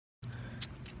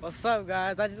What's up,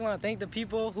 guys? I just want to thank the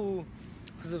people who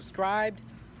subscribed,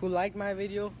 who liked my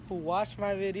video, who watched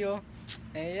my video,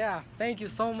 and yeah, thank you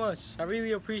so much. I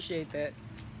really appreciate that.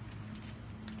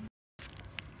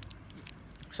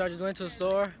 So I just went to the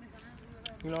store.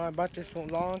 You know, I bought this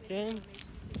long thing,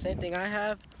 same thing I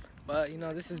have, but you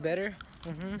know, this is better.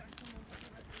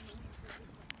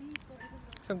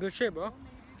 Some good shit, bro.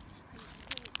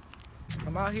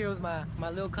 I'm out here with my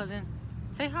little cousin.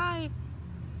 Say hi.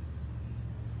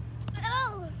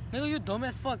 No. Nigga, you dumb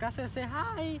as fuck. I said say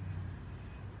hi.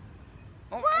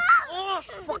 Oh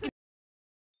fucking.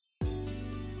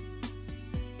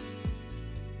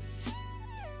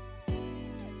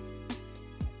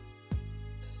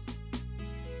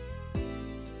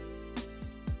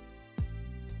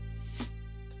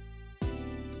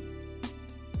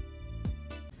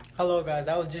 Hello guys,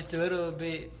 I was just a little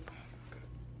bit.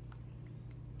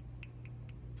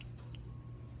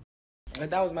 But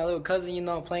that was my little cousin, you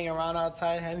know, playing around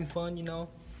outside, having fun, you know.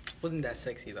 Wasn't that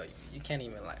sexy though? You can't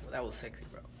even lie. That was sexy,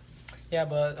 bro. Yeah,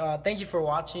 but thank you for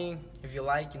watching. If you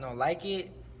like, you know, like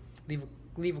it.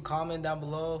 Leave a comment down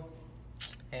below,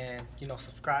 and you know,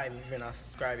 subscribe if you're not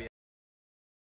subscribed yet.